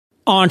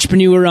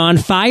Entrepreneur on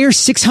Fire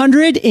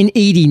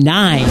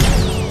 689.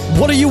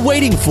 What are you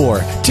waiting for?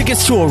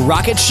 Tickets to a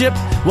rocket ship?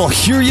 Well,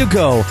 here you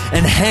go,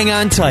 and hang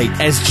on tight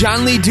as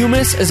John Lee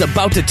Dumas is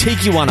about to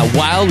take you on a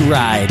wild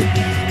ride.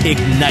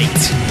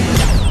 Ignite.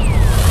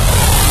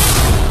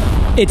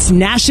 It's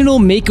National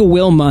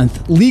Make-A-Will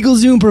Month.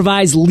 LegalZoom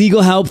provides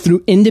legal help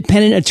through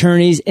independent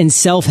attorneys and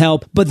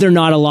self-help, but they're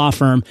not a law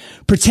firm.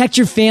 Protect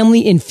your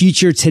family and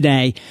future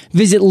today.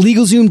 Visit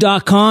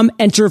LegalZoom.com,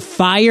 enter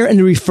FIRE in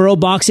the referral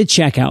box at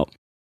checkout.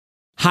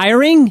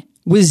 Hiring?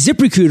 With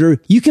ZipRecruiter,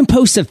 you can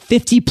post to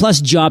 50-plus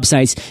job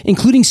sites,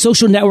 including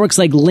social networks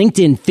like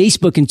LinkedIn,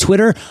 Facebook, and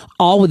Twitter,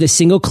 all with a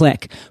single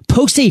click.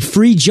 Post a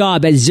free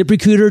job at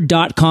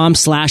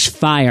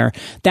ZipRecruiter.com/fire.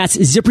 That's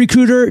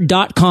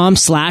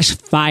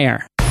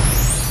ZipRecruiter.com/fire.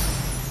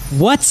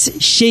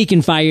 What's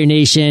shaking, Fire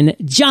Nation?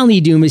 John Lee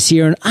Dumas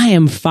here, and I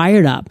am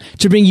fired up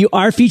to bring you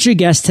our featured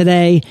guest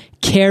today,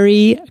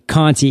 Carrie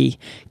Contey.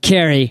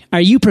 Carrie, are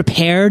you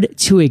prepared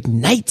to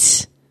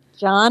ignite?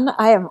 John,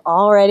 I am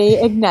already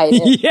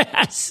ignited.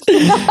 Yes.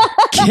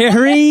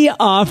 Carrie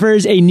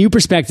offers a new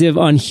perspective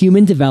on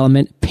human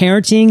development,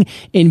 parenting,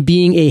 and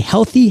being a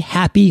healthy,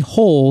 happy,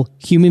 whole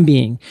human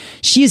being.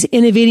 She is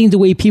innovating the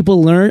way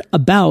people learn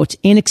about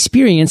and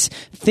experience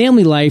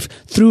family life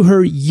through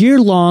her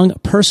year-long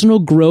personal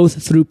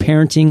growth through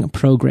parenting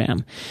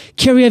program.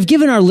 Carrie, I've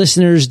given our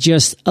listeners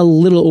just a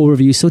little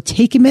overview, so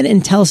take a minute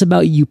and tell us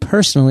about you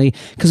personally,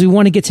 because we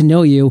want to get to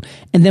know you,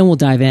 and then we'll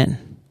dive in.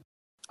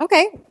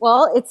 Okay.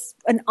 Well, it's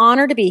an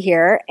honor to be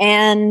here.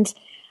 And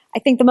I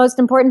think the most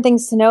important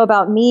things to know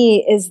about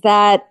me is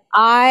that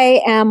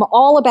I am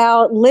all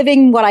about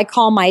living what I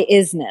call my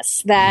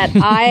isness, that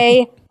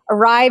I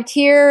arrived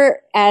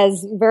here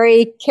as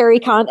very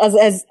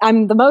as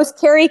I'm the most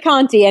Carrie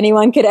Contey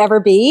anyone could ever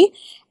be.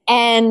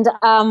 And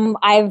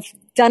I've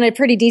done a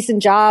pretty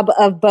decent job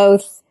of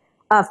both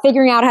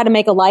figuring out how to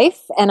make a life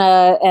and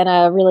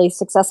a really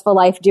successful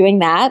life doing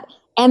that.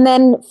 And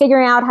then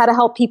figuring out how to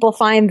help people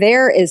find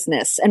their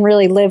isness and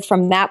really live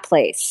from that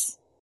place.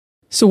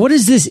 So what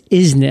is this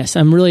isness?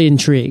 I'm really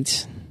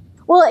intrigued.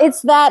 Well,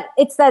 it's that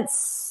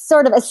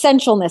sort of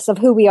essentialness of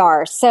who we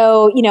are.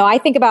 So, I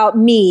think about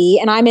me,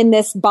 and I'm in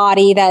this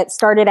body that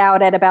started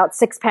out at about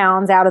 6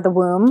 pounds out of the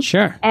womb.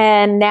 Sure.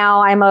 And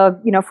now I'm a,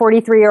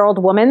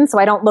 43-year-old woman. So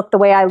I don't look the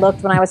way I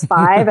looked when I was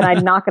 5, and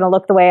I'm not going to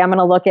look the way I'm going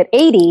to look at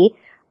 80.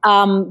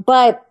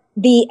 But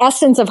the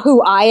essence of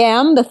who I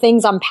am, the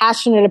things I'm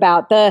passionate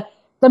about, the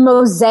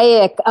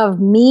mosaic of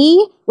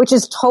me, which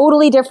is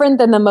totally different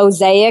than the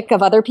mosaic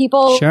of other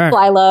people. Sure.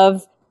 I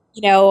love,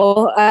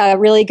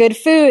 really good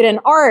food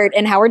and art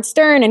and Howard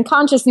Stern and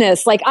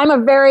consciousness. Like I'm a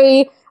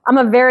very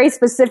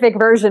specific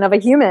version of a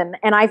human,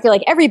 and I feel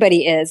like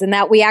everybody is, and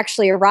that we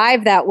actually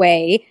arrive that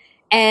way.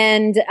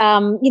 And,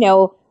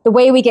 the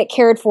way we get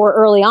cared for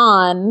early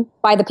on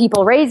by the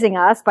people raising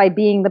us, by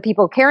being the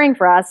people caring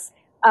for us,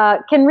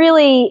 can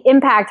really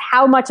impact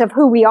how much of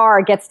who we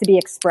are gets to be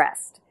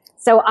expressed.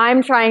 So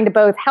I'm trying to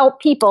both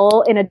help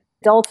people in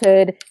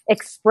adulthood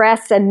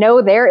express and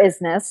know their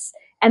isness,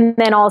 and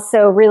then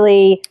also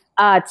really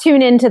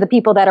tune into the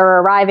people that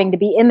are arriving to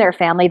be in their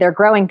family, their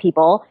growing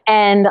people,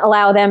 and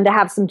allow them to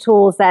have some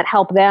tools that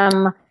help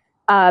them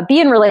be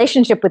in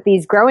relationship with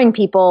these growing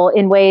people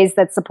in ways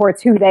that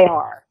supports who they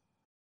are.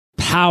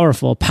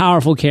 Powerful,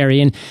 powerful,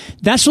 Carrie. And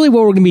that's really what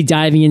we're going to be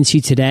diving into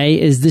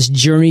today, is this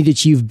journey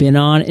that you've been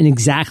on and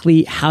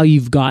exactly how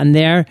you've gotten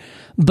there.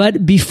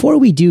 But before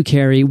we do,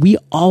 Carrie, we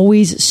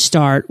always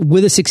start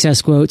with a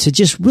success quote to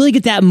just really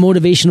get that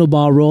motivational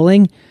ball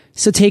rolling.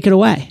 So take it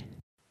away.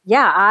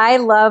 Yeah, I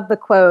love the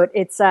quote.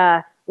 It's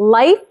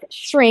life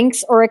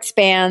shrinks or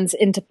expands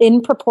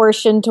in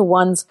proportion to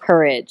one's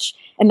courage.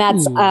 And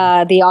that's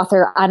the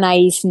author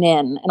Anais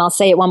Nin. And I'll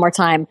say it one more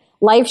time.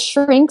 Life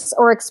shrinks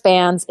or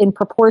expands in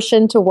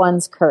proportion to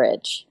one's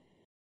courage.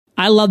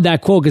 I love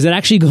that quote because it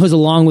actually goes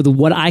along with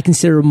what I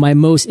consider my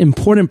most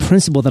important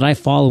principle that I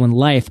follow in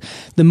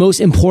life, the most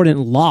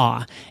important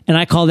law. And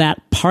I call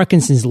that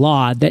Parkinson's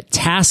law, that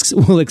tasks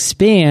will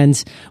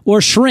expand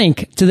or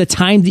shrink to the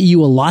time that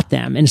you allot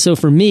them. And so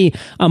for me,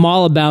 I'm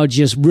all about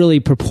just really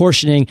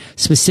proportioning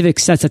specific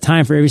sets of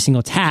time for every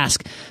single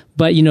task.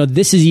 But,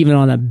 this is even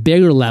on a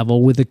bigger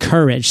level with the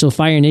courage. So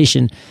Fire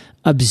Nation,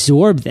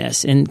 absorb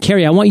this. And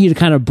Carrie, I want you to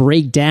kind of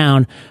break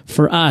down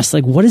for us,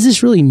 like, what does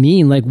this really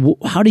mean? Like,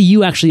 how do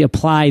you actually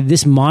apply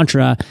this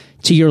mantra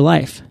to your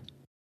life?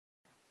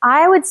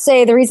 I would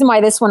say the reason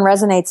why this one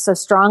resonates so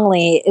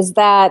strongly is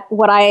that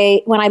when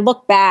I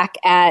look back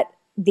at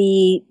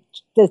the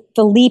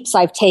leaps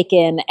I've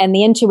taken and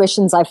the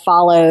intuitions I've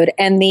followed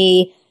and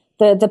the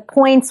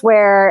points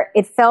where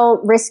it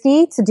felt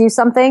risky to do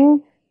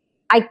something,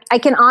 I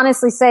can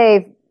honestly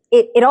say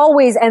it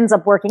always ends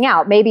up working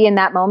out. Maybe in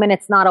that moment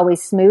it's not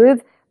always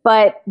smooth,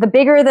 but the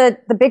bigger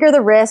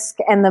the risk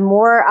and the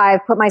more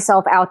I've put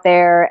myself out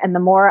there and the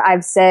more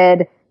I've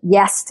said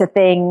yes to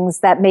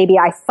things that maybe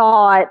I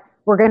thought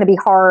were going to be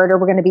hard or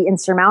were going to be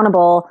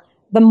insurmountable,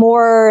 the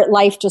more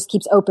life just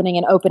keeps opening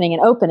and opening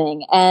and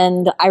opening.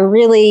 And I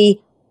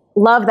really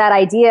love that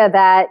idea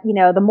that,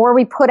 the more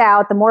we put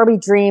out, the more we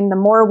dream, the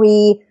more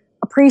we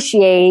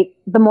appreciate,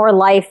 the more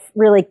life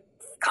really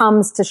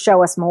comes to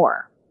show us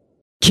more.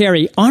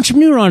 Carrie,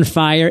 Entrepreneur on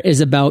Fire is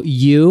about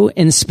you,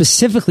 and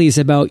specifically is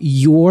about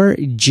your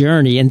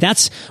journey. And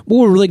that's what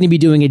we're really going to be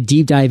doing a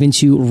deep dive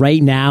into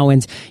right now.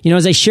 And,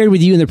 as I shared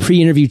with you in the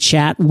pre-interview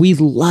chat, we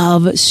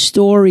love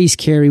stories,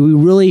 Carrie. We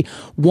really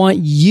want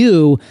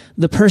you,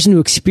 the person who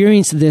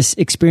experienced this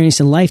experience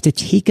in life, to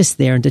take us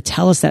there and to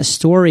tell us that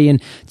story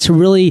and to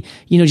really,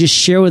 just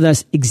share with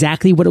us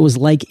exactly what it was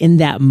like in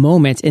that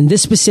moment. And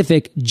this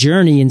specific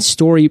journey and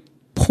story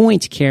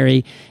point,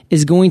 Carrie,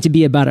 is going to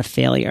be about a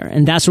failure.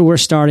 And that's where we're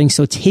starting.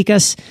 So take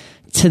us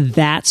to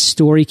that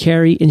story,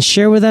 Carrie, and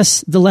share with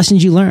us the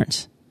lessons you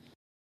learned.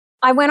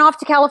 I went off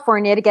to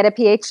California to get a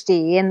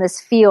PhD in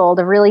this field,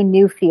 a really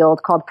new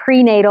field called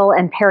prenatal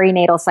and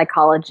perinatal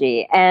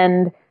psychology.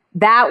 And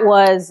that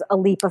was a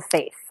leap of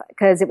faith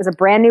because it was a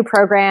brand new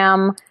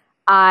program.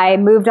 I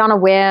moved on a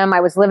whim.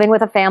 I was living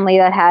with a family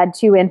that had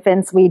 2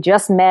 infants. We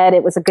just met.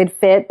 It was a good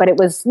fit, but it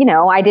was,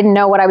 I didn't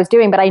know what I was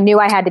doing, but I knew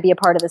I had to be a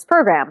part of this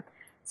program.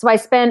 So I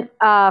spent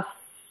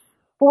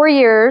 4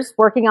 years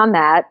working on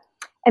that.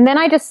 And then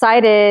I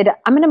decided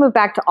I'm going to move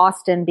back to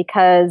Austin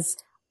because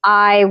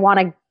I want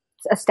to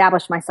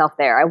establish myself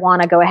there. I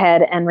want to go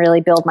ahead and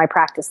really build my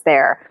practice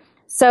there.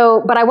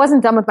 So, but I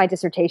wasn't done with my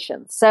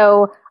dissertation.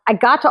 So I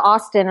got to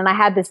Austin and I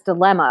had this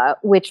dilemma,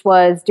 which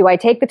was, do I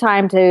take the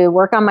time to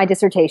work on my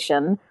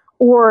dissertation,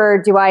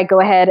 or do I go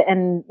ahead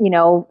and,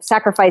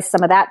 sacrifice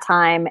some of that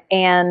time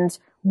and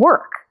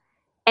work?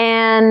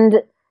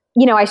 And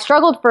I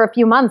struggled for a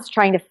few months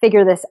trying to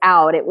figure this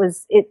out.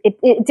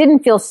 It didn't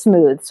feel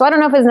smooth. So I don't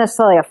know if it's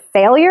necessarily a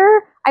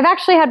failure. I've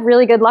actually had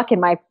really good luck in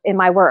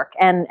my work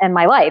and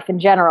my life in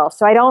general.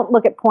 So I don't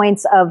look at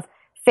points of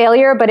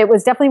failure, but it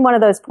was definitely one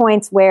of those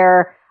points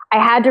where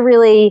I had to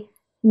really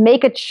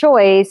make a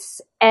choice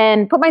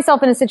and put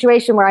myself in a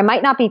situation where I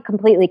might not be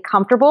completely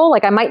comfortable.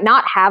 Like I might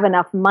not have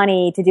enough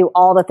money to do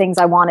all the things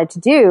I wanted to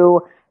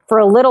do for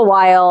a little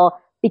while,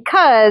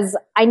 because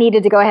I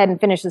needed to go ahead and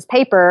finish this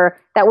paper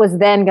that was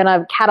then going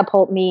to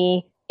catapult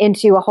me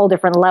into a whole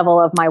different level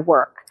of my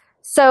work.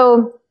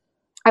 So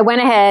I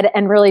went ahead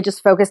and really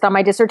just focused on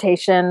my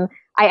dissertation.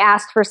 I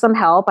asked for some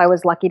help. I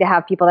was lucky to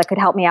have people that could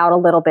help me out a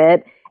little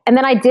bit. And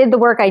then I did the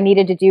work I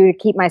needed to do to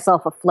keep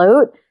myself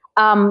afloat.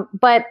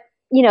 But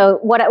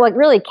what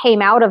really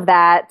came out of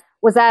that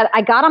was that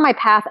I got on my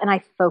path and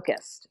I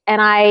focused.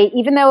 And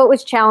even though it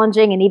was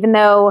challenging, and even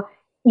though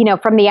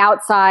from the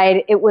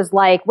outside, it was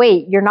like,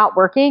 wait, you're not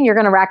working. You're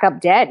going to rack up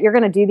debt. You're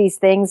going to do these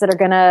things that are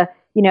going to,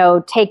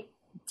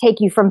 take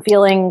you from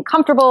feeling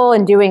comfortable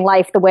and doing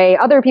life the way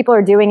other people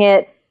are doing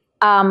it.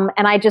 And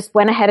I just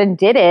went ahead and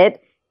did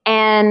it.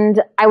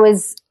 And I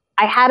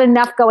had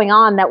enough going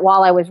on that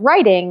while I was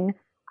writing,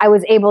 I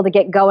was able to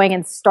get going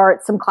and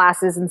start some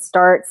classes and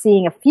start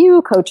seeing a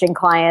few coaching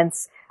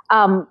clients.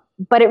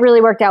 But it really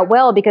worked out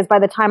well because by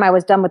the time I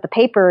was done with the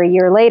paper a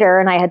year later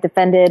and I had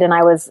defended and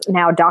I was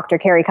now Dr.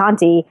 Carrie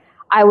Contey,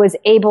 I was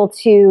able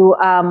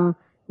to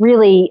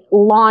really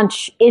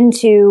launch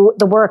into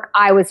the work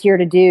I was here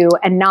to do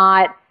and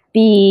not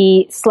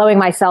be slowing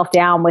myself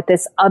down with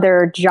this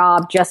other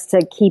job just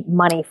to keep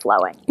money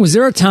flowing. Was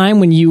there a time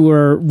when you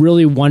were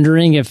really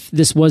wondering if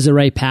this was the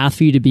right path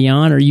for you to be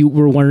on, or you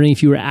were wondering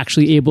if you were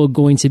actually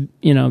going to,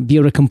 be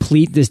able to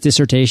complete this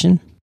dissertation?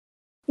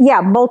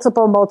 Yeah,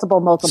 multiple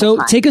So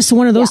times. Take us to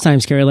one of those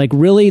times, Carrie, like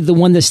really the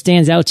one that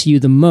stands out to you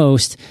the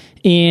most,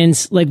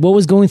 and like what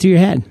was going through your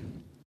head?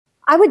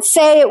 I would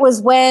say it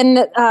was when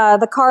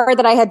the car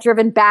that I had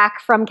driven back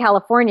from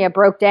California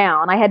broke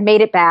down. I had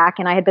made it back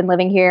and I had been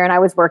living here and I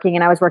was working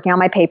on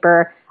my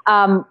paper.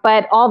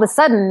 But all of a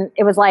sudden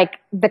it was like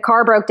the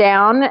car broke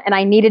down and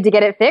I needed to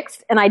get it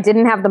fixed and I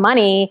didn't have the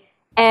money.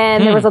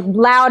 And there was a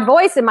loud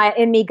voice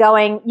in me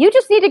going, you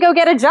just need to go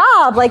get a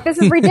job. Like, this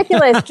is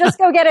ridiculous. Just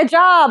go get a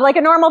job like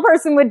a normal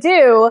person would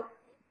do.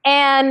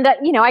 And,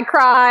 I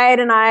cried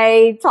and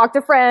I talked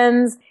to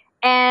friends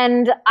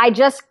and I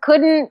just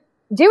couldn't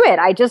do it.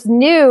 I just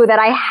knew that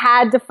I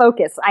had to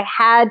focus. I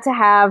had to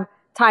have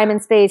time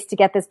and space to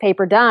get this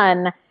paper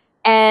done.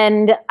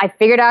 And I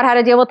figured out how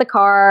to deal with the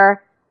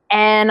car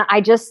and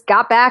I just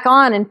got back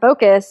on and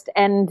focused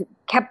and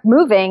kept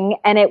moving.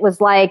 And it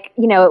was like,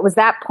 it was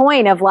that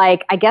point of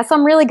like, I guess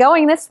I'm really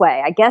going this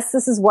way. I guess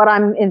this is what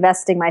I'm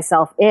investing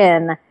myself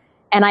in.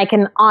 And I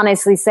can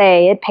honestly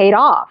say it paid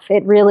off.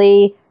 It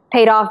really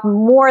paid off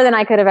more than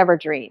I could have ever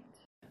dreamed.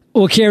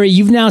 Well, Carrie,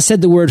 you've now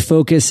said the word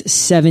focus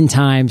 7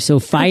 times. So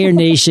Fire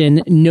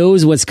Nation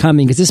knows what's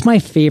coming because it's my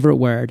favorite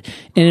word.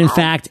 And in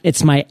fact,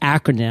 it's my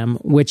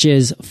acronym, which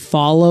is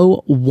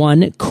follow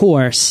one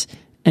course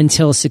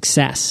until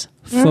success.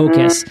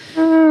 Focus.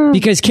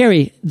 Because,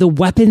 Carrie, the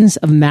weapons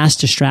of mass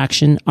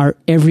distraction are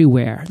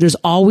everywhere. There's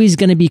always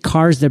going to be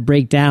cars that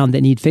break down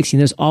that need fixing.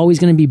 There's always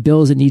going to be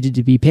bills that needed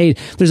to be paid.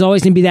 There's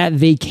always going to be that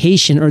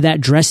vacation or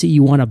that dress that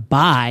you want to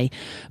buy.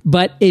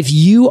 But if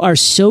you are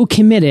so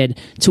committed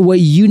to what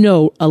you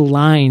know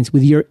aligns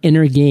with your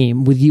inner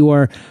game, with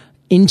your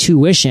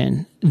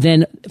intuition,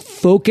 then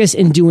focus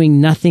and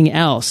doing nothing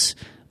else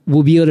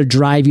will be able to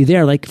drive you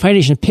there. Like, Fire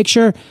Nation,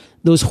 picture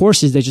those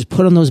horses that just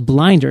put on those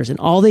blinders and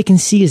all they can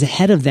see is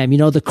ahead of them,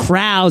 the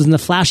crowds and the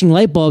flashing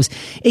light bulbs.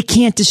 It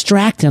can't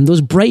distract them.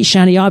 Those bright,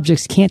 shiny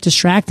objects can't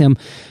distract them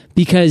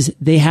because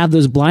they have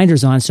those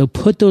blinders on. So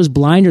put those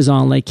blinders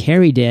on like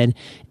Carrie did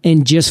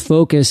and just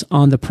focus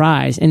on the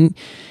prize. And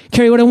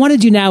Carrie, what I want to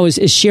do now is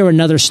share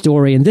another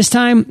story. And this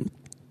time,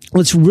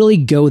 let's really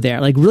go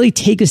there. Like really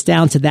take us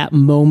down to that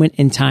moment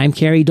in time,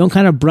 Carrie. Don't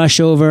kind of brush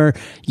over,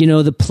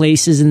 the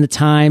places and the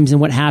times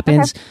and what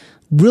happens. Okay.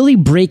 Really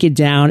break it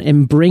down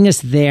and bring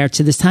us there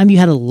to this time you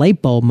had a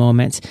light bulb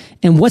moment.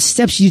 And what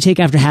steps did you take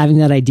after having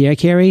that idea,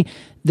 Carrie,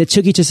 that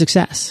took you to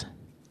success?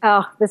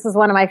 Oh, this is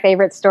one of my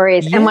favorite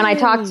stories. Yay. And when I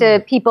talk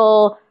to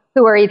people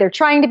who are either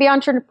trying to be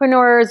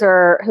entrepreneurs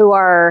or who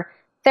are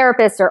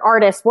therapists or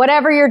artists,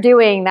 whatever you're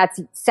doing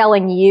that's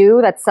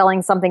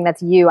selling something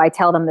that's you, I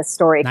tell them this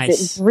story.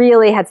 Nice. It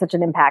really had such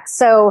an impact.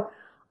 So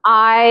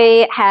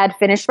I had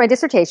finished my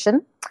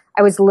dissertation.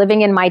 I was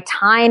living in my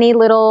tiny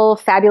little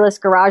fabulous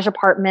garage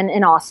apartment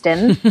in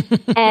Austin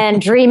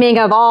and dreaming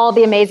of all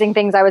the amazing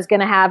things I was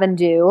going to have and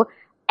do.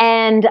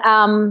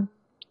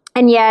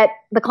 And yet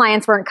the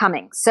clients weren't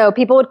coming. So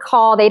people would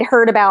call, they'd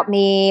heard about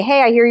me.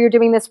 Hey, I hear you're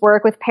doing this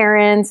work with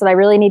parents and I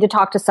really need to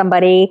talk to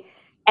somebody.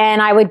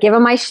 And I would give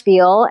them my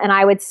spiel and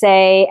I would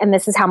say, and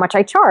this is how much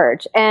I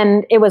charge.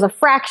 And it was a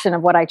fraction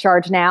of what I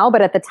charge now.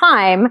 But at the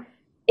time,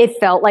 it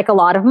felt like a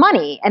lot of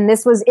money. And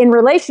this was in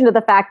relation to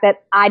the fact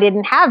that I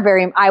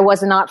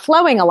was not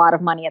flowing a lot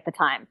of money at the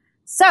time.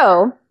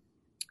 So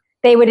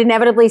they would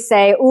inevitably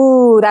say,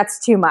 ooh,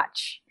 that's too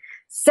much.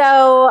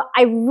 So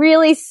I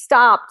really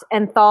stopped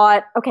and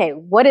thought, okay,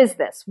 what is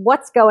this?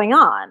 What's going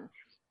on?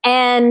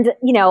 And,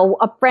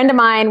 a friend of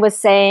mine was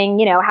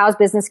saying, how's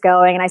business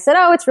going? And I said,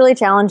 oh, it's really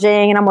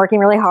challenging and I'm working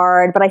really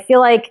hard, but I feel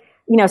like,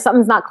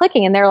 something's not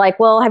clicking. And they're like,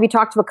 well, have you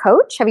talked to a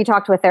coach? Have you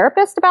talked to a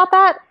therapist about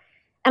that?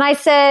 And I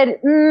said,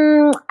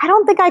 I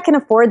don't think I can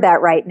afford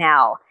that right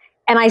now.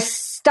 And I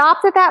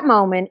stopped at that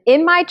moment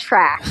in my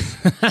tracks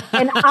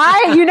and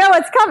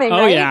what's coming,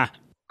 right? Oh, yeah.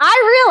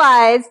 I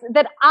realized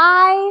that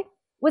I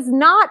was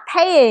not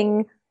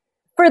paying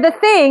for the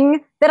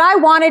thing that I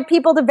wanted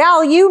people to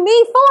value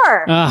me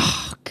for.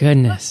 Oh,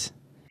 goodness.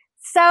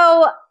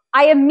 So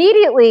I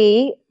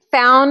immediately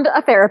found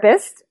a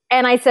therapist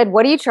and I said,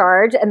 what do you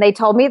charge? And they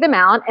told me the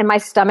amount and my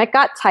stomach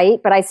got tight,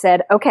 but I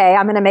said, okay,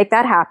 I'm going to make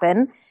that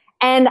happen.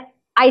 And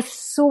I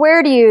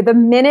swear to you, the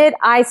minute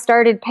I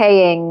started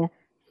paying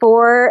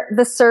for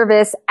the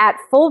service at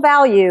full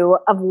value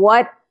of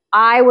what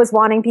I was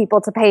wanting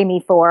people to pay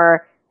me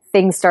for,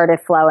 things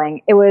started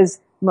flowing. It was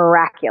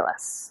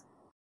miraculous.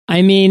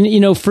 I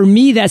mean, for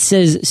me, that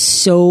says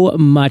so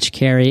much,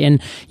 Carrie.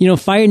 And,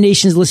 Fire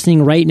Nation's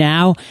listening right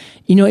now,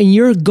 and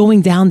you're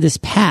going down this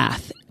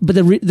path. But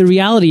the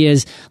reality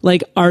is,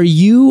 like, are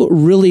you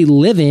really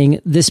living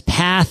this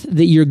path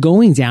that you're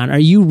going down? Are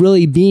you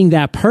really being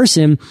that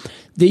person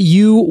that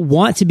you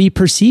want to be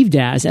perceived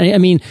as? I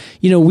mean,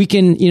 we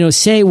can,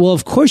 say, well,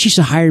 of course you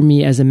should hire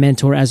me as a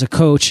mentor, as a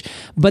coach.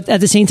 But at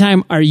the same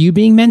time, are you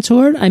being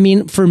mentored? I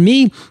mean, for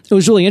me, it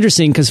was really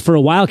interesting because for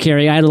a while,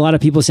 Carrie, I had a lot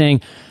of people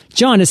saying,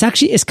 John,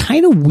 it's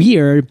kind of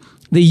weird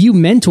that you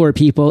mentor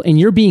people and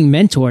you're being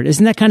mentored.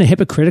 Isn't that kind of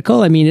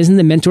hypocritical? I mean, isn't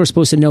the mentor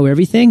supposed to know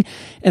everything?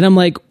 And I'm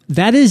like,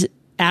 that is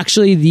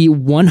actually the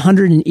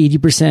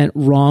 180%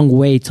 wrong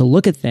way to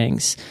look at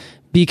things.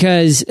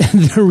 Because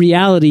the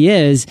reality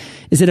is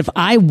that if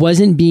I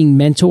wasn't being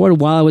mentored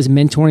while I was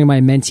mentoring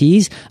my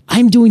mentees,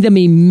 I'm doing them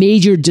a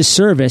major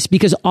disservice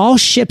because all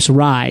ships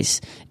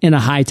rise in a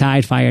high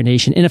tide, Fire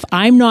Nation. And if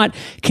I'm not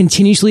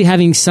continuously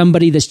having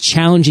somebody that's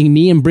challenging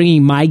me and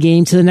bringing my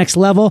game to the next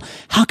level,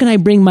 how can I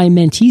bring my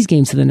mentees'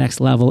 game to the next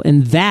level?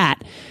 And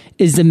that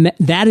is the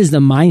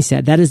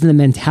mindset. That is the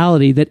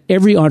mentality that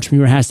every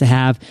entrepreneur has to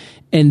have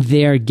in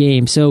their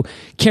game. So,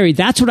 Carrie,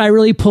 that's what I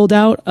really pulled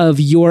out of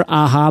your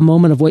aha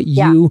moment of what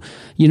you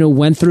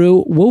went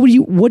through.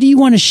 What do you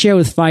want to share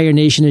with Fire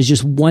Nation as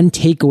just one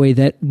takeaway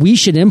that we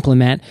should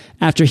implement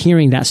after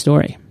hearing that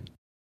story?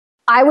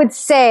 I would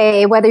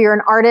say whether you're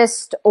an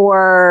artist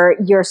or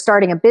you're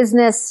starting a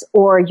business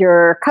or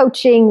you're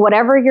coaching,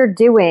 whatever you're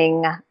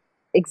doing,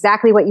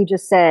 exactly what you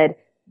just said,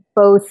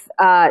 both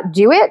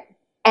do it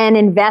and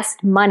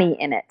invest money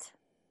in it.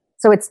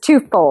 So it's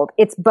twofold.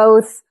 It's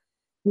both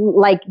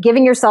like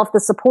giving yourself the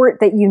support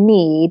that you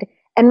need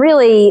and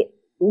really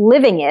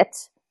living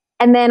it.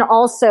 And then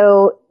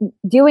also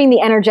doing the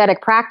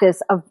energetic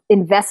practice of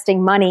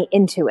investing money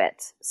into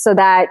it so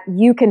that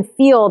you can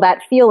feel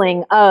that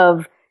feeling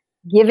of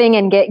giving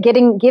and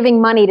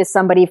giving money to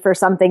somebody for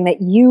something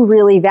that you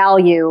really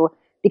value,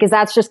 because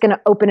that's just going to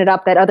open it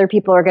up that other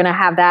people are going to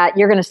have that.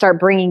 You're going to start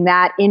bringing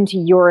that into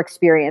your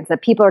experience,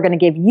 that people are going to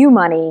give you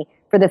money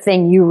for the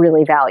thing you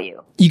really value.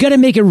 You got to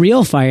make it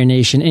real, Fire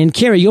Nation. And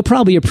Carrie, you'll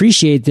probably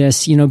appreciate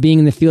this, being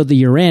in the field that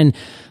you're in.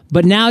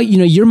 But now,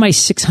 you're my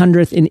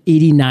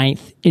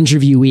 689th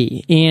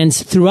interviewee. And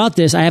throughout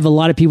this, I have a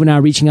lot of people now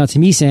reaching out to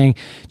me saying,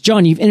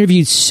 John, you've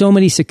interviewed so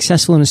many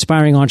successful and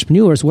aspiring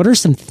entrepreneurs. What are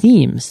some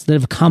themes that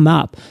have come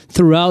up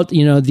throughout,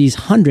 these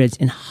hundreds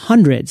and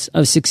hundreds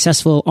of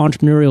successful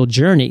entrepreneurial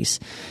journeys?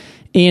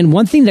 And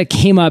one thing that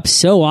came up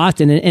so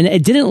often, and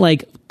it didn't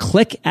like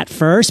click at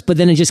first, but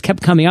then it just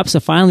kept coming up. So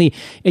finally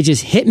it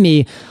just hit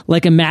me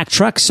like a Mack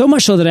truck, so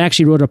much so that I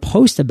actually wrote a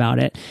post about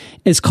it.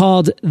 It's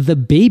called the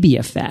baby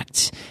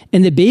effect.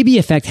 And the baby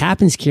effect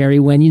happens, Carrie,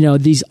 when,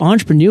 these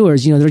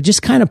entrepreneurs, they're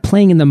just kind of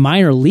playing in the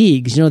minor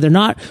leagues. They're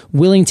not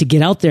willing to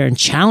get out there and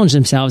challenge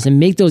themselves and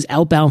make those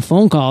outbound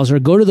phone calls or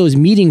go to those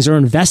meetings or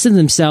invest in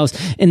themselves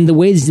in the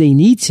ways they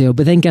need to.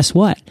 But then guess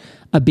what?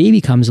 A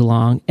baby comes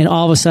along and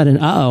all of a sudden,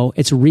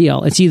 it's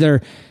real. It's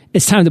either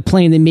it's time to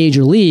play in the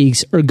major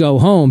leagues or go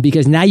home,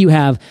 because now you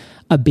have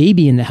a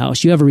baby in the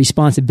house. You have a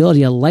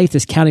responsibility, a life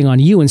that's counting on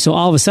you. And so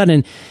all of a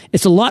sudden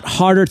it's a lot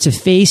harder to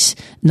face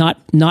not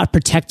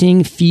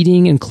protecting,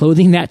 feeding, and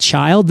clothing that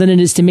child than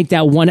it is to make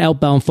that one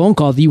outbound phone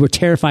call that you were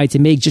terrified to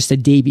make just a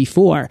day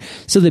before.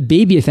 So the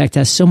baby effect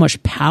has so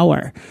much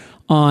power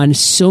on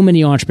so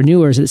many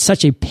entrepreneurs. It's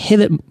such a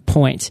pivot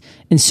point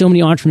in so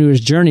many entrepreneurs'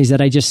 journeys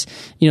that I just,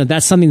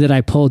 that's something that I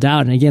pulled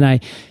out. And again,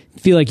 I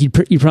feel like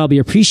you probably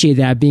appreciate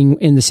that, being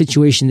in the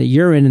situation that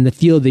you're in and the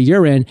field that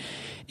you're in.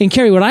 And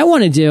Carrie, what I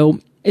want to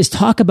do is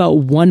talk about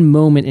one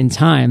moment in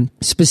time,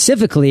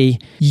 specifically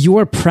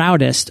your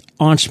proudest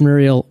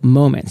entrepreneurial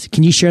moment.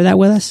 Can you share that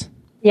with us?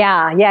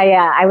 Yeah.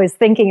 I was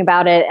thinking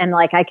about it and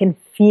like I can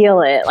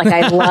feel it. Like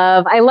I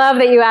love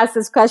that you asked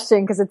this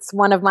question, because it's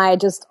one of my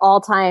just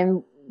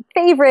all-time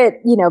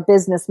favorite,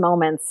 business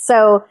moments.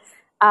 So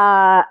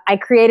I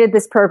created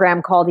this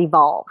program called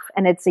Evolve,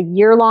 and it's a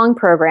year-long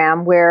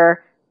program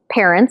where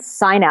parents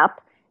sign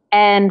up,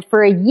 and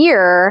for a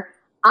year,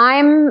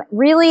 I'm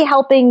really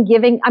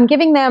I'm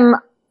giving them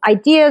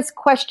ideas,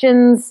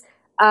 questions,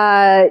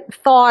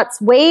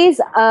 thoughts, ways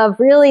of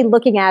really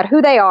looking at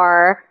who they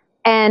are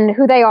and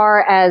who they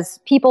are as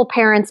people,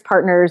 parents,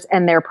 partners,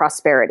 and their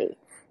prosperity.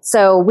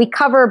 So we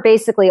cover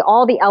basically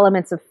all the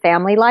elements of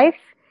family life.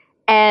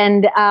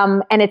 And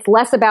it's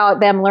less about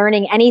them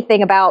learning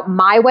anything about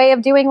my way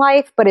of doing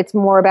life, but it's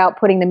more about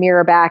putting the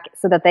mirror back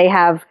so that they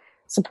have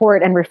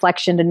support and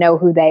reflection to know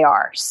who they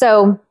are.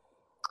 So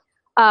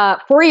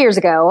 4 years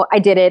ago, I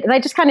did it, and I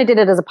just kind of did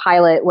it as a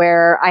pilot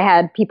where I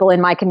had people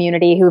in my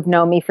community who've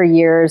known me for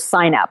years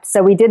sign up.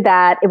 So we did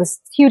that. It was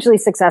hugely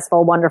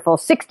successful, wonderful.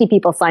 60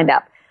 people signed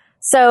up.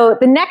 So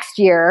the next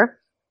year,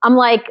 I'm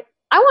like,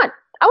 I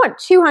want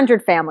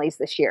 200 families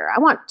this year. I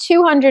want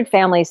 200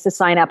 families to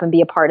sign up and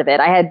be a part of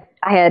it. I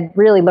had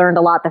really learned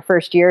a lot the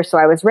first year, so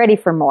I was ready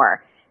for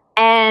more.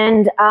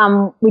 And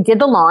we did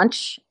the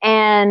launch,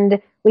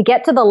 and we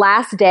get to the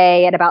last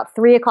day at about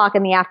 3:00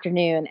 in the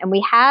afternoon, and we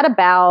had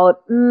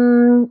about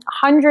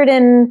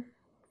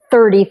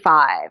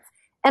 135.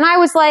 And I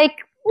was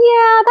like,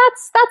 yeah,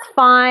 that's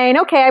fine.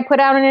 Okay, I put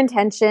out an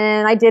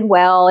intention. I did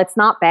well. It's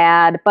not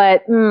bad,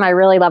 but I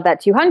really love that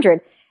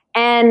 200.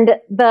 And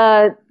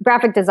the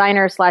graphic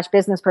designer /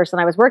 business person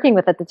I was working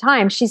with at the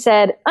time, she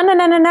said, oh,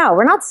 no,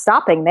 we're not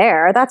stopping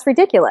there. That's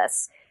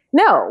ridiculous.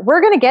 No,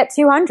 we're going to get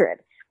 200.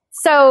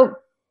 So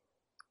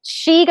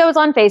she goes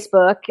on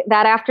Facebook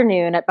that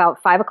afternoon at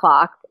about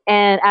 5:00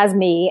 and as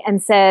me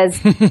and says,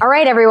 all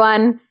right,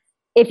 everyone,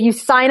 if you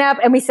sign up,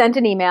 and we sent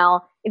an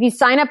email, if you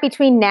sign up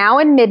between now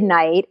and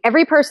midnight,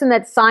 every person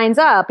that signs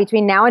up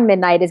between now and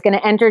midnight is going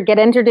to get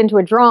entered into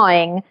a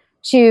drawing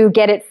to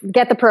get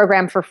the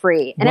program for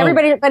free. And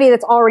everybody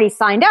that's already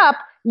signed up,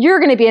 you're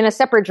going to be in a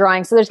separate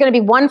drawing. So there's going to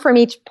be one from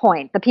each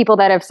point, the people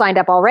that have signed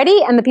up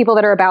already and the people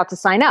that are about to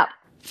sign up.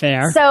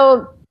 Fair.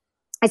 So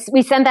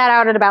we sent that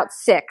out at about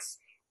 6.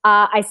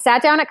 I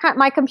sat down at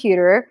my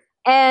computer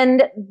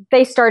and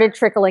they started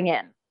trickling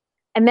in.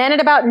 And then at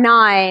about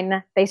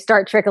 9, they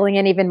start trickling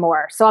in even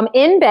more. So I'm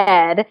in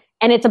bed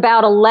and it's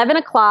about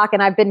 11:00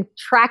 and I've been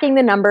tracking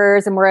the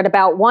numbers and we're at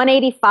about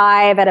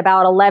 185 at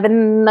about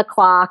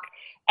 11:00.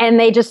 And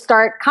they just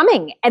start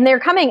coming, and they're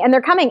coming, and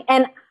they're coming.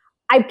 And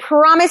I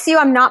promise you,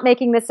 I'm not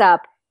making this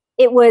up.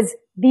 It was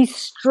the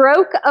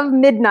stroke of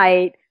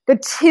midnight, the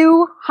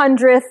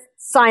 200th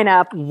sign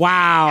up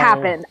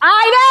happened.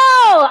 I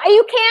know!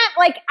 You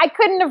can't, I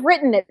couldn't have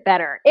written it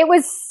better. It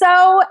was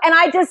so, and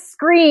I just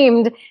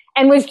screamed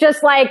and was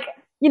just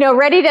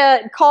ready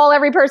to call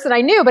every person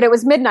I knew, but it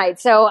was midnight,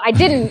 so I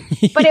didn't.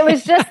 But it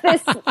was just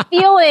this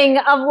feeling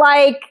of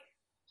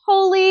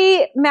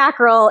holy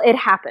mackerel, it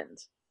happened.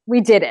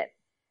 We did it.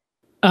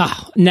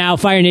 Oh, now,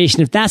 Fire Nation,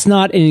 if that's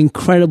not an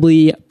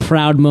incredibly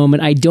proud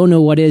moment, I don't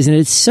know what is. And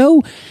it's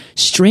so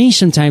strange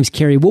sometimes,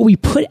 Carrie, what we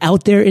put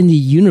out there in the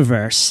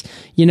universe,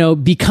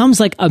 becomes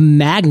like a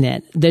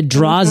magnet that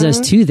draws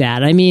us to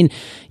that. I mean,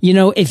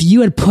 if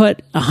you had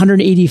put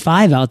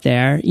 185 out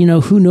there,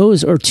 who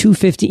knows, or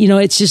 250,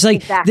 it's just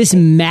like this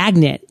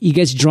magnet you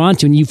get drawn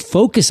to, and you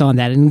focus on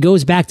that, and it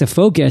goes back to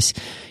focus.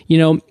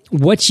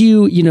 What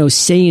you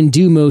say and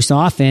do most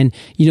often,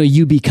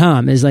 you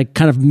become, is like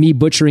kind of me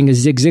butchering a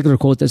Zig Ziglar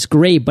quote. That's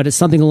great, but it's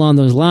something along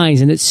those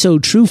lines. And it's so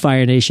true,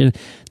 Fire Nation.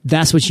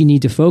 That's what you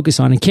need to focus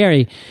on. And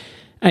Carrie,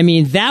 I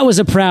mean, that was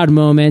a proud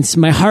moment.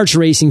 My heart's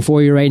racing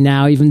for you right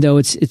now, even though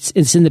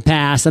it's in the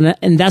past.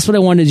 And that's what I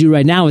want to do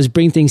right now, is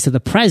bring things to the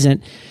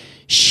present.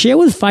 Share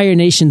with Fire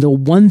Nation the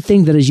one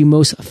thing that is you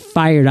most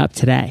fired up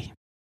today.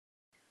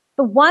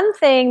 The one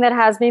thing that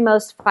has me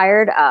most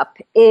fired up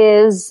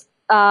is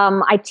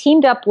I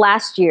teamed up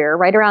last year,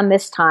 right around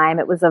this time.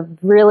 It was a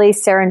really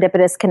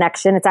serendipitous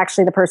connection. It's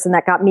actually the person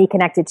that got me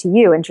connected to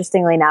you,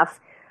 interestingly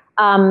enough.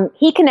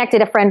 He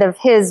connected a friend of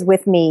his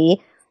with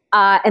me.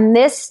 And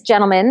this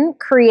gentleman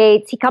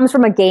he comes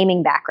from a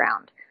gaming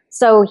background.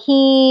 So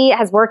he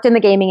has worked in the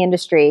gaming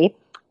industry,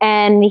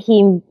 and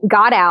he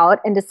got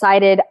out and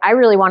decided, I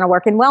really want to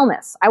work in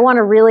wellness. I want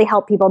to really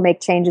help people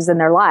make changes in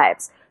their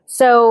lives.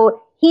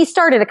 So he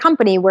started a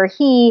company where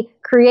he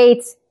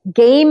creates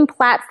game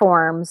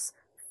platforms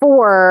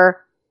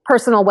for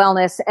personal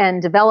wellness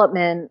and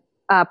development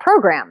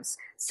programs.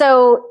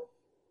 So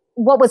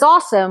what was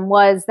awesome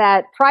was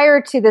that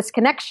prior to this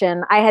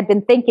connection, I had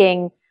been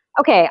thinking,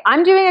 okay,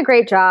 I'm doing a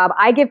great job.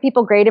 I give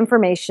people great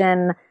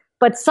information,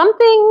 but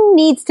something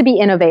needs to be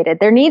innovated.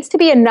 There needs to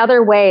be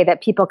another way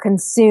that people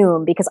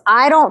consume, because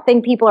I don't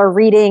think people are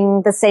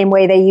reading the same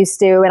way they used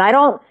to.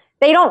 And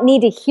they don't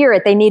need to hear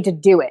it. They need to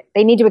do it.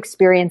 They need to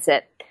experience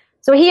it.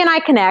 So he and I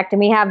connect, and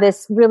we have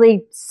this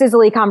really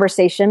sizzly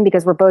conversation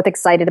because we're both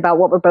excited about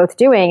what we're both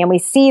doing, and we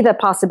see the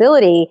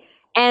possibility.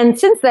 And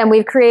since then,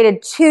 we've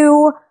created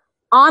 2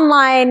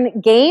 online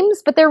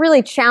games, but they're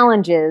really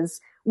challenges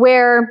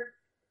where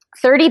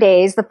 30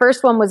 days. The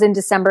first one was in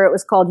December. It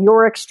was called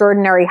Your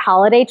Extraordinary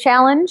Holiday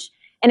Challenge.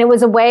 And it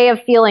was a way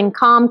of feeling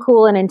calm,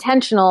 cool, and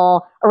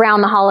intentional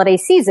around the holiday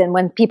season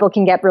when people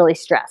can get really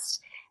stressed.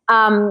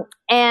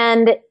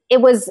 And it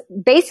was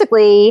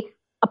basically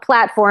a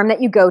platform that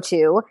you go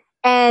to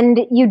and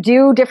you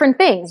do different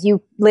things.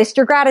 You list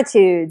your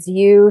gratitudes.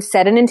 You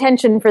set an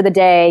intention for the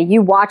day.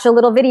 You watch a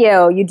little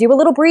video. You do a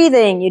little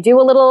breathing. You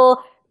do a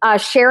little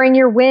sharing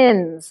your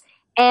wins.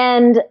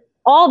 And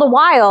all the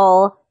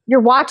while, you're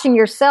watching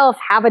yourself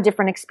have a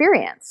different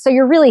experience. So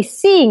you're really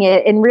seeing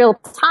it in real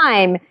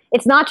time.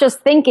 It's not just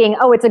thinking,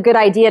 oh, it's a good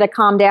idea to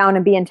calm down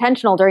and be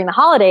intentional during the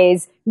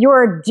holidays.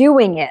 You're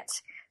doing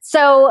it.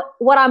 So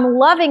what I'm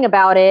loving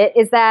about it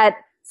is that,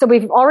 so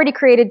we've already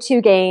created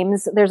 2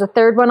 games. There's a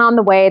third one on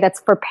the way that's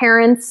for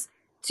parents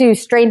to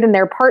strengthen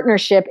their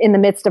partnership in the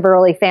midst of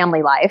early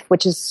family life,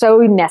 which is so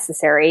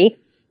necessary.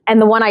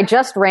 And the one I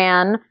just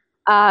ran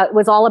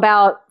was all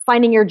about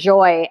finding your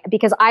joy,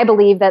 because I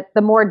believe that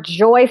the more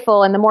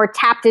joyful and the more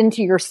tapped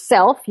into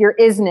yourself, your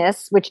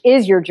isness, which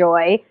is your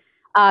joy,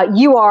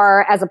 you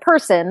are as a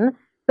person,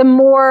 the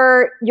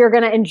more you're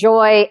going to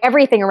enjoy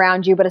everything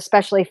around you, but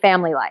especially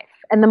family life.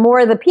 And the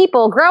more the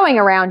people growing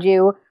around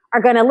you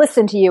are going to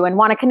listen to you and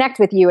want to connect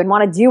with you and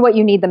want to do what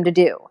you need them to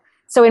do.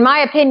 So in my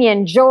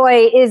opinion,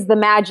 joy is the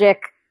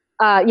magic,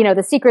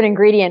 the secret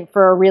ingredient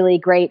for a really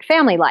great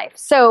family life.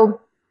 So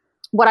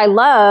what I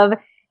love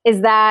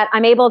is that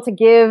I'm able to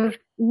give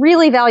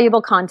really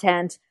valuable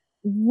content,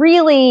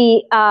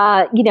 really,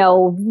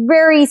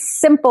 very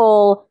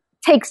simple,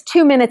 takes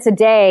 2 minutes a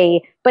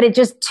day, but it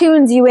just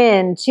tunes you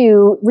in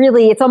to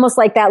really, it's almost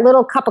like that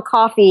little cup of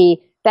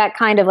coffee, that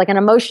kind of like an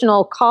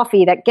emotional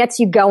coffee that gets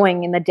you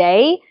going in the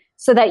day,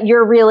 so that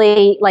you're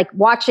really like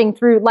watching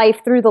through life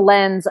through the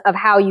lens of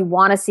how you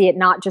want to see it,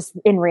 not just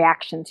in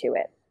reaction to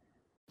it.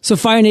 So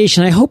Fire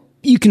Nation, I hope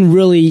you can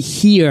really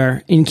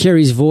hear in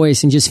Carrie's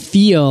voice and just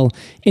feel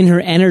in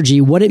her energy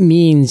what it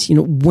means,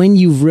 when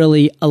you've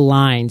really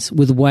aligned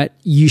with what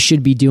you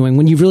should be doing,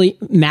 when you've really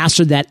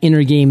mastered that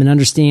inner game and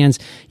understands,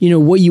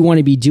 what you want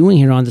to be doing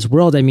here on this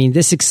world. I mean,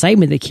 this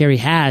excitement that Carrie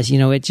has,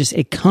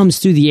 it comes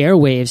through the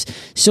airwaves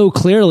so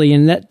clearly.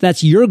 And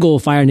that's your goal,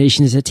 Fire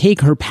Nation, is to take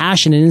her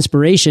passion and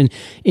inspiration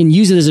and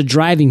use it as a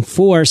driving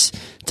force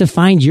to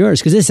find yours,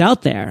 because it's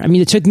out there. I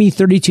mean, it took me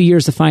 32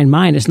 years to find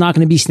mine. It's not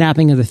going to be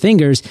snapping of the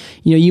fingers.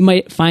 You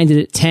might find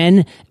it at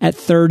 10, at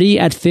 30,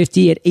 at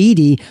 50, at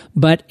 80,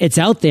 but it's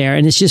out there,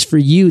 and it's just for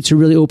you to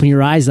really open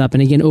your eyes up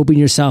and again, open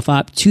yourself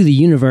up to the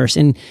universe.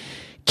 And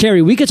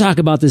Carrie, we could talk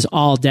about this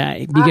all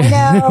day because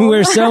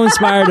we're so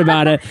inspired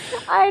about it.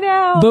 I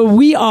know. But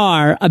we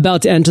are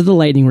about to enter the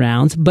lightning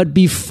round. But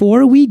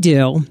before we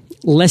do,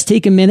 let's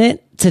take a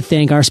minute to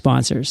thank our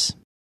sponsors.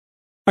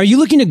 Are you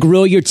looking to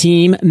grow your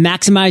team,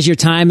 maximize your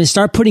time, and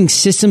start putting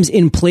systems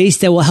in place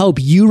that will help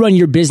you run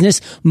your business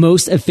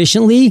most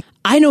efficiently?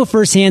 I know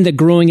firsthand that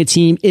growing a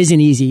team isn't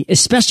easy,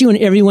 especially when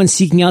everyone's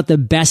seeking out the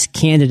best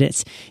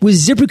candidates. With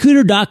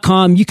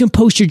ZipRecruiter.com, you can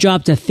post your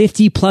job to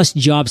 50 plus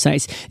job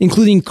sites,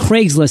 including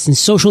Craigslist and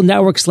social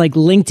networks like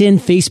LinkedIn,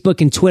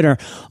 Facebook, and Twitter,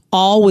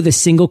 all with a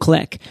single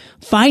click.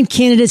 Find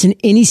candidates in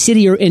any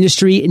city or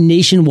industry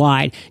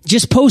nationwide.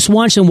 Just post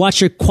once and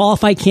watch your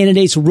qualified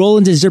candidates roll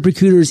into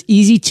ZipRecruiter's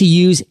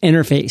easy-to-use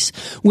interface.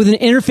 With an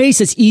interface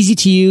that's easy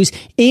to use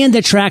and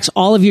that tracks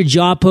all of your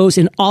job posts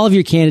and all of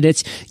your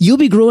candidates, you'll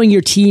be growing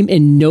your team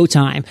in no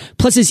time.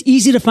 Plus, it's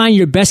easy to find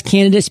your best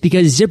candidates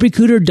because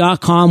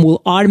ZipRecruiter.com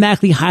will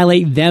automatically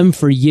highlight them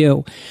for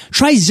you.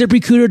 Try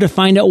ZipRecruiter to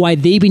find out why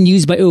they've been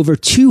used by over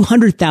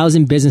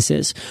 200,000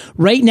 businesses.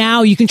 Right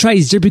now, you can try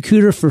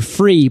ZipRecruiter for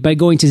free by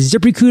going to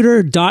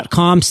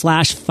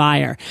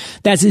ZipRecruiter.com/fire.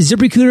 That's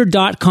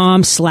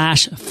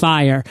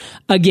ZipRecruiter.com/fire.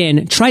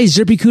 Again, try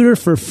ZipRecruiter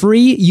for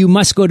free. You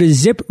must go to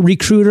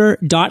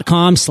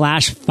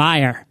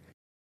ZipRecruiter.com/fire.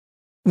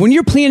 When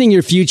you're planning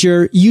your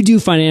future, you do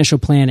financial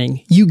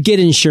planning, you get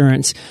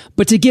insurance,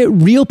 but to get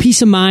real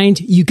peace of mind,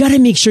 you got to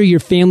make sure your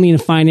family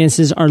and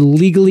finances are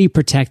legally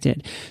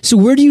protected. So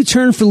where do you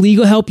turn for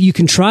legal help you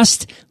can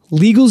trust?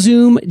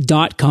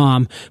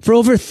 LegalZoom.com. For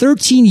over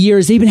 13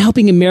 years, they've been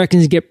helping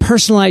Americans get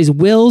personalized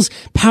wills,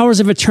 powers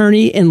of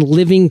attorney, and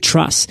living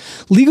trusts.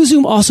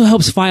 LegalZoom also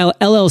helps file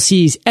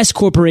LLCs, S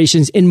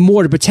corporations, and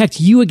more to protect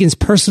you against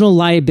personal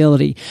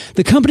liability.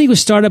 The company was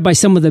started by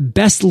some of the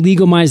best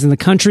legal minds in the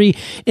country,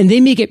 and they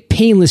make it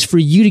painless for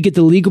you to get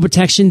the legal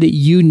protection that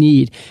you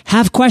need.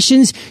 Have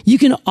questions? You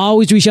can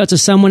always reach out to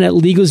someone at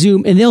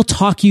LegalZoom, and they'll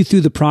talk you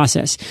through the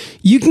process.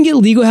 You can get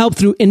legal help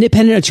through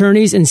independent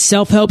attorneys and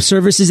self-help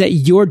services at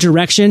your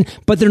direction,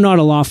 but they're not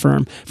a law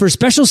firm. For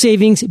special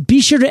savings,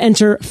 be sure to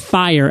enter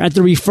FIRE at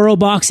the referral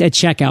box at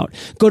checkout.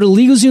 Go to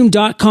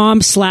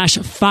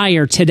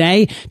LegalZoom.com/FIRE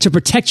today to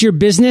protect your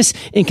business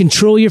and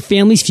control your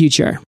family's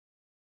future.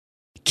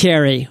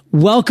 Carrie,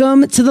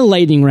 welcome to the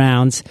lightning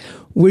rounds,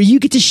 where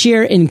you get to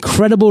share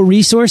incredible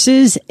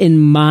resources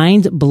and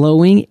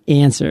mind-blowing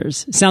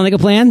answers. Sound like a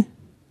plan?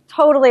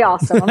 Totally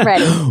awesome. I'm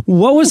ready.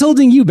 What was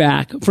holding you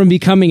back from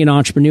becoming an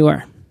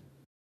entrepreneur?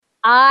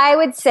 I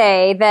would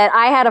say that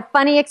I had a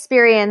funny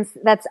experience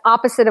that's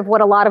opposite of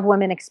what a lot of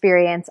women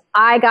experience.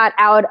 I got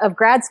out of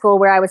grad school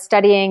where I was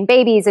studying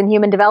babies and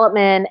human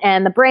development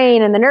and the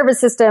brain and the nervous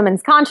system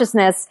and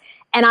consciousness.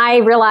 And I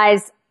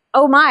realized,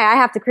 oh my, I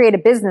have to create a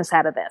business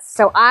out of this.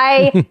 So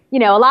a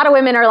lot of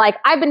women are like,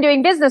 I've been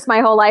doing business my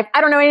whole life.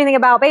 I don't know anything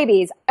about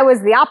babies. I was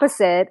the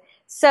opposite.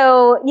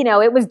 So,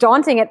 it was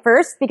daunting at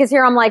first because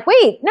here I'm like,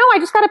 wait, no, I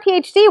just got a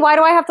PhD. Why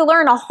do I have to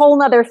learn a whole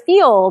nother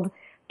field?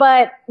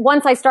 But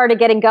once I started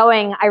getting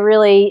going,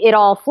 it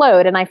all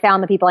flowed and I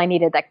found the people I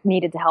needed that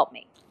needed to help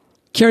me.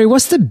 Carrie,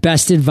 what's the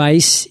best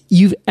advice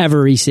you've ever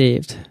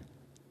received?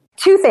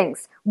 Two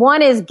things.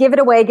 One is give it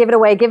away, give it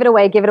away, give it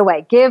away, give it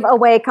away. Give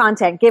away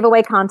content, give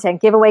away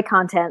content, give away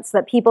content so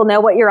that people know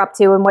what you're up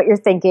to and what you're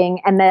thinking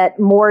and that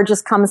more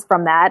just comes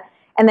from that.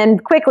 And then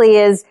quickly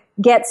is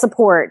get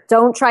support.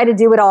 Don't try to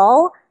do it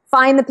all.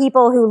 Find the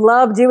people who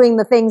love doing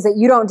the things that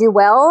you don't do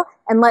well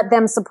and let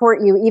them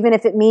support you, even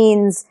if it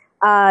means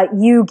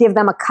you give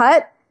them a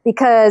cut,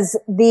 because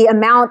the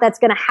amount that's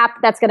going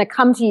to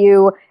come to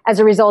you as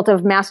a result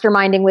of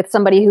masterminding with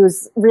somebody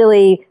who's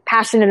really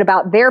passionate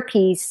about their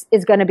piece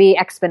is going to be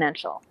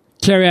exponential.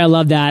 Carrie, I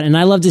love that. And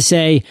I love to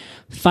say,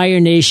 Fire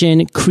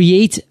Nation,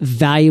 create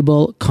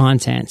valuable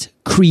content,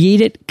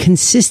 create it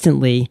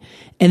consistently,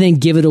 and then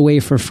give it away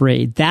for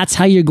free. That's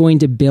how you're going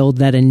to build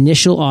that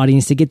initial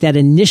audience, to get that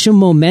initial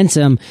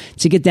momentum,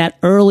 to get that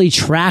early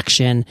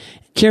traction.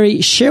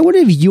 Carrie, share one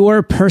of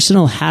your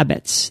personal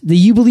habits that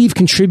you believe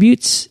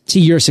contributes to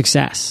your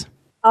success.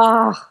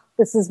 Oh,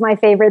 this is my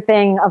favorite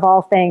thing of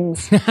all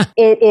things.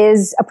 It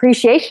is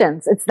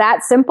appreciations. It's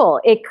that simple.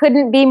 It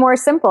couldn't be more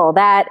simple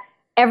that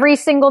every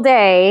single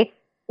day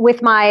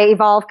with my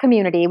Evolve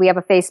community, we have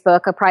a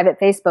private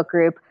Facebook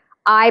group.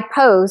 I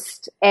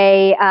post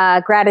a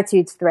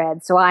gratitudes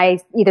thread. So I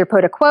either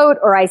put a quote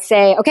or I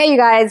say, okay, you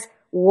guys,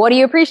 what are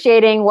you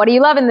appreciating? What are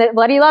you loving?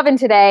 What are you loving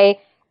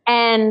today?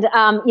 And,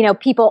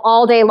 people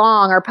all day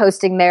long are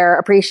posting their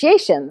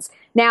appreciations.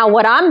 Now,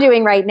 what I'm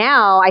doing right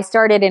now, I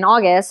started in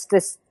August,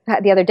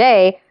 the other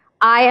day,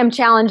 I am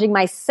challenging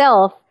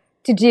myself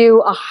to do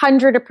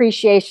 100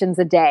 appreciations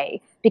a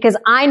day, because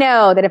I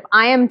know that if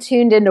I am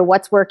tuned into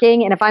what's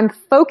working and if I'm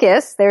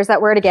focused, there's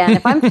that word again,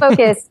 if I'm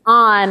focused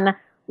on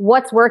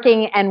what's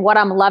working and what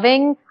I'm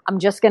loving, I'm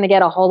just going to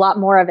get a whole lot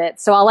more of it.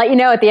 So I'll let you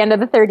know at the end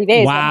of the 30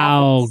 days.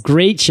 Wow,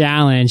 great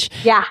challenge.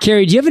 Yeah.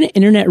 Carrie, do you have an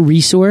internet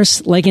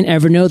resource like an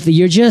Evernote that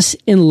you're just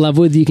in love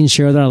with that you can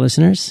share with our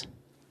listeners?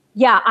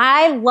 Yeah,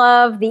 I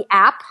love the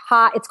app.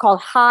 It's called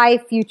Hi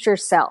Future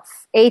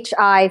Self,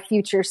 HI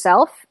Future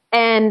Self.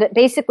 And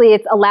basically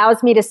it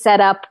allows me to set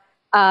up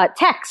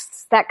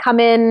texts that come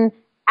in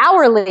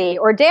hourly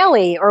or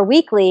daily or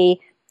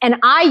weekly. And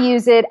I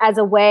use it as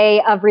a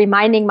way of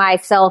reminding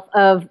myself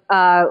of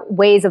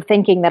ways of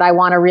thinking that I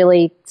want to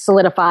really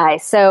solidify.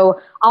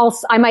 So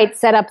I might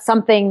set up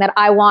something that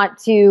I want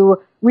to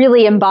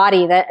really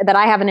embody, that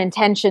I have an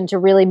intention to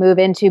really move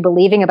into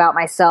believing about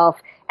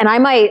myself. And I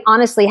might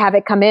honestly have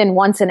it come in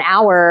once an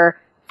hour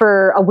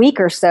for a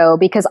week or so,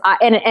 because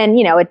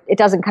it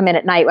doesn't come in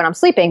at night when I'm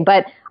sleeping,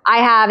 but I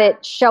have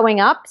it showing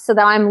up so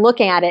that I'm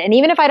looking at it. And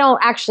even if I don't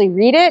actually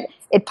read it,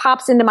 it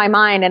pops into my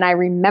mind and I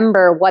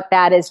remember what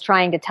that is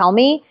trying to tell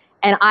me.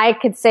 And I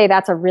could say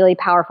that's a really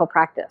powerful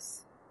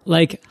practice.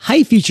 Like,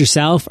 hi, future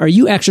self, are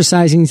you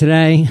exercising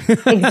today?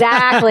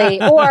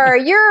 Exactly. Or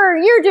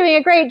you're doing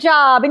a great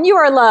job and you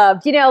are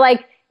loved.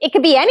 It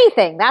could be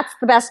anything. That's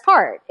the best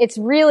part. It's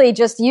really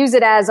just use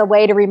it as a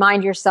way to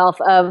remind yourself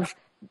of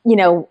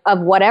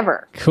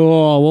whatever.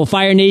 Cool. Well,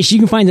 Fire Nation,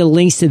 you can find the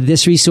links to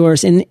this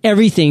resource and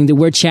everything that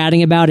we're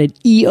chatting about at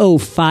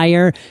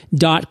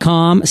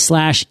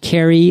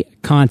eofire.com/Carrie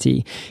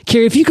Contey.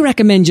 Carrie, if you could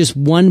recommend just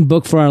one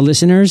book for our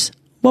listeners,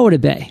 what would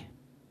it be?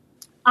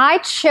 I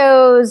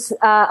chose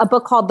a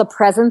book called The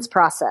Presence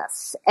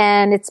Process,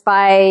 and it's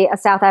by a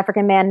South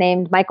African man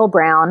named Michael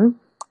Brown.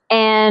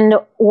 And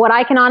what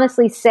I can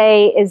honestly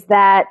say is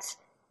that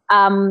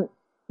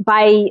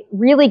by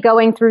really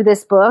going through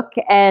this book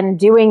and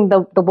doing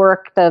the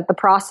work, the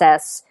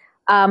process,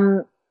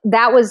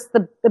 that was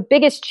the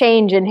biggest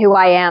change in who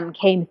I am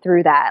came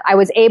through that. I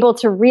was able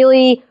to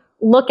really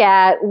look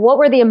at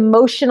what's the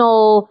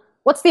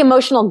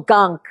emotional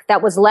gunk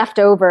that was left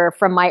over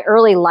from my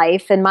early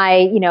life and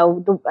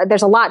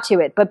there's a lot to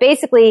it, but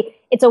basically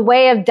it's a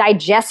way of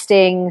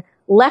digesting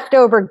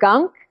leftover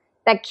gunk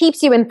that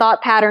keeps you in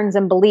thought patterns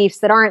and beliefs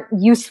that aren't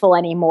useful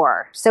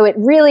anymore. So it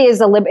really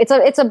is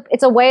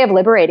it's a way of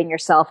liberating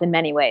yourself in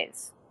many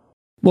ways.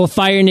 Well,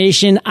 Fire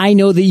Nation, I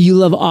know that you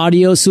love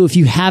audio, so if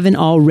you haven't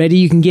already,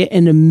 you can get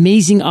an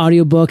amazing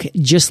audiobook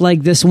just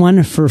like this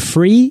one for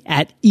free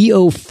at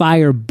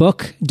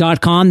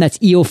eofirebook.com. That's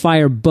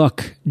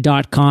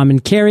eofirebook.com.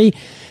 And Carrie,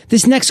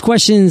 this next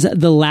question's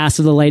the last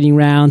of the lightning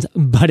round,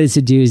 but it's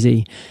a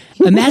doozy.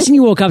 Imagine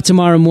you woke up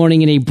tomorrow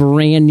morning in a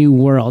brand new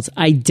world,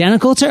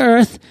 identical to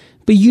Earth,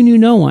 but you knew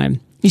no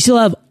one. You still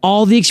have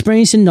all the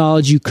experience and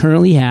knowledge you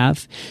currently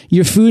have.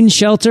 Your food and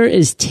shelter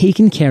is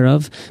taken care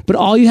of, but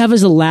all you have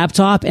is a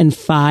laptop and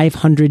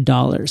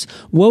 $500.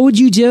 What would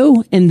you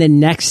do in the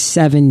next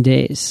 7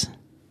 days?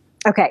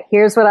 Okay,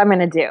 here's what I'm going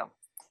to do.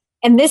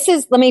 And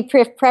let me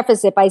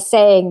preface it by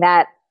saying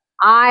that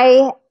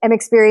I am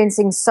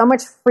experiencing so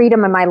much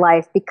freedom in my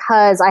life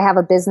because I have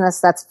a business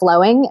that's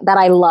flowing that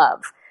I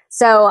love.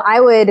 So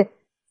I would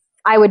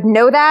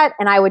know that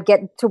and I would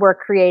get to work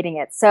creating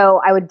it.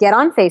 So I would get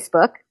on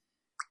Facebook.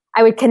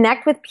 I would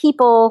connect with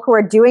people who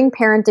are doing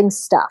parenting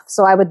stuff.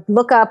 So I would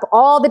look up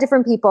all the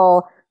different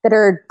people that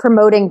are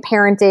promoting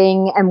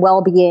parenting and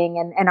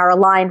well-being and are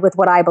aligned with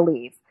what I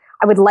believe.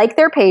 I would like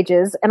their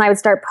pages and I would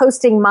start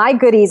posting my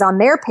goodies on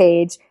their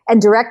page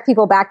and direct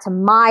people back to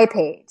my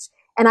page.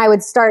 And I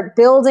would start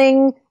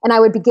building and I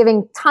would be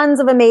giving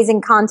tons of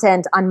amazing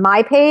content on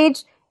my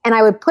page. And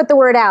I would put the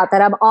word out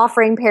that I'm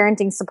offering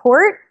parenting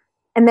support.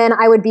 And then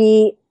I would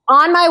be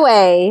on my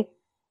way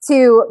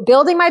to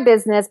building my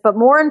business, but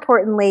more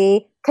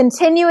importantly,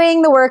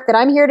 continuing the work that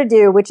I'm here to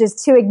do, which is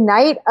to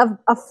ignite a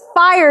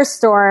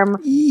firestorm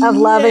of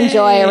love and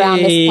joy around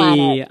this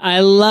planet.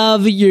 I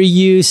love your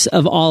use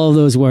of all of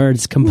those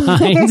words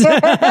combined.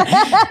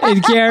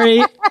 And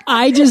Carrie,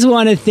 I just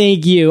want to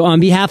thank you on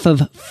behalf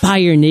of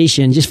Fire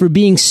Nation just for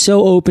being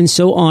so open,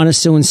 so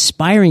honest, so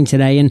inspiring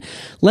today. And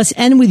let's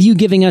end with you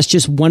giving us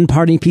just one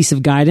parting piece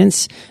of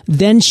guidance,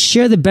 then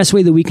share the best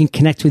way that we can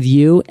connect with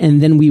you, and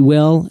then we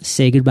will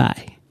say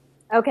goodbye.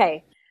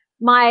 Okay.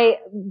 My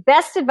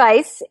best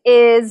advice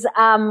is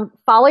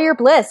follow your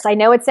bliss. I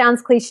know it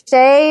sounds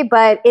cliche,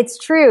 but it's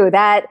true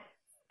that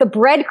the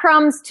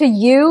breadcrumbs to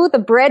you, the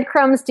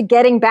breadcrumbs to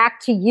getting back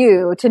to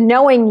you, to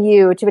knowing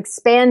you, to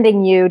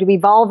expanding you, to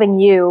evolving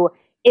you,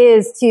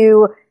 is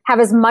to have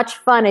as much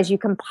fun as you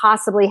can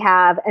possibly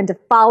have and to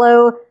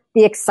follow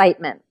the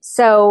excitement.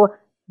 So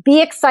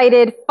be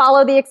excited,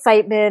 follow the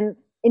excitement,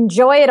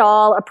 enjoy it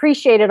all,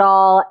 appreciate it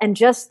all, and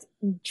just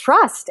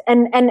trust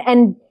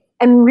and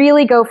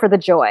really go for the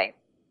joy.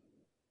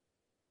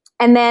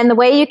 And then the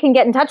way you can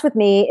get in touch with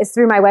me is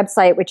through my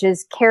website, which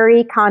is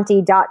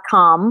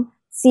carriecontey.com,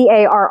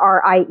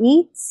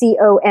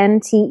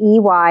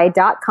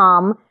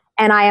 CarrieContey.com.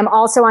 And I am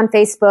also on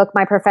Facebook.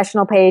 My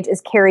professional page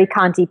is Carrie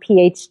Contey,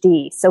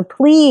 PhD. So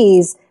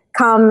please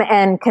come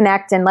and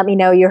connect and let me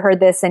know you heard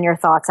this and your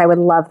thoughts. I would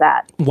love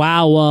that.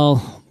 Wow.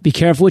 Well, be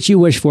careful what you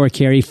wish for,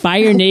 Carrie.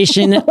 Fire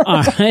Nation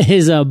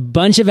is a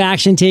bunch of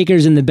action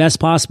takers in the best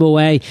possible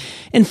way.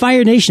 And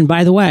Fire Nation,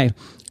 by the way,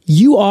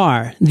 you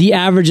are the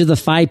average of the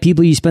 5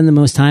 people you spend the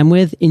most time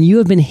with, and you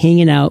have been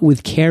hanging out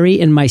with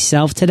Carrie and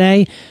myself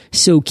today.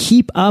 So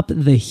keep up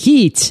the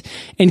heat.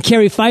 And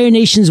Carrie, Fire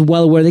Nation's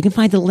well aware they can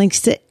find the links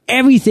to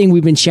everything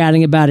we've been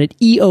chatting about at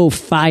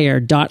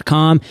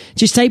eofire.com.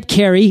 Just type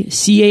Carrie,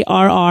 Carrie,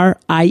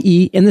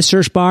 in the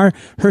search bar.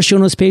 Her show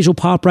notes page will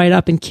pop right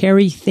up. And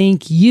Carrie,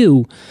 thank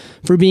you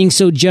for being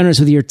so generous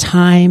with your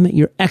time,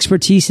 your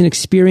expertise, and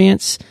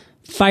experience.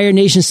 Fire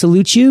Nation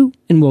salutes you,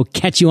 and we'll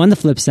catch you on the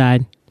flip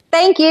side.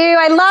 Thank you.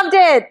 I loved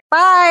it.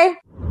 Bye.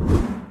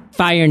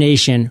 Fire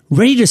Nation,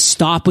 ready to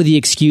stop with the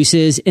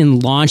excuses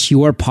and launch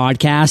your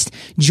podcast?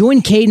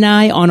 Join Kate and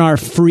I on our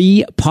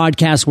free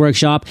podcast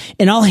workshop,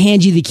 and I'll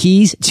hand you the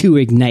keys to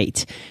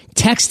Ignite.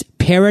 Text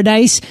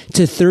Paradise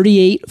to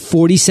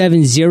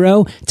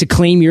 38470 to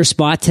claim your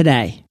spot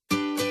today.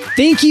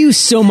 Thank you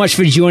so much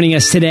for joining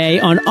us today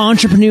on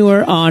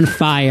Entrepreneur on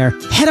Fire.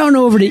 Head on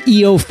over to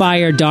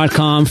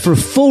eofire.com for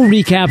full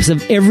recaps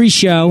of every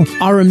show,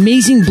 our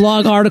amazing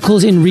blog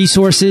articles and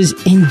resources,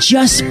 and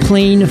just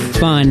plain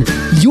fun.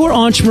 Your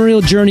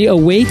entrepreneurial journey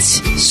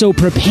awaits, so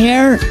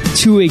prepare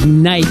to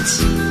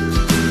ignite.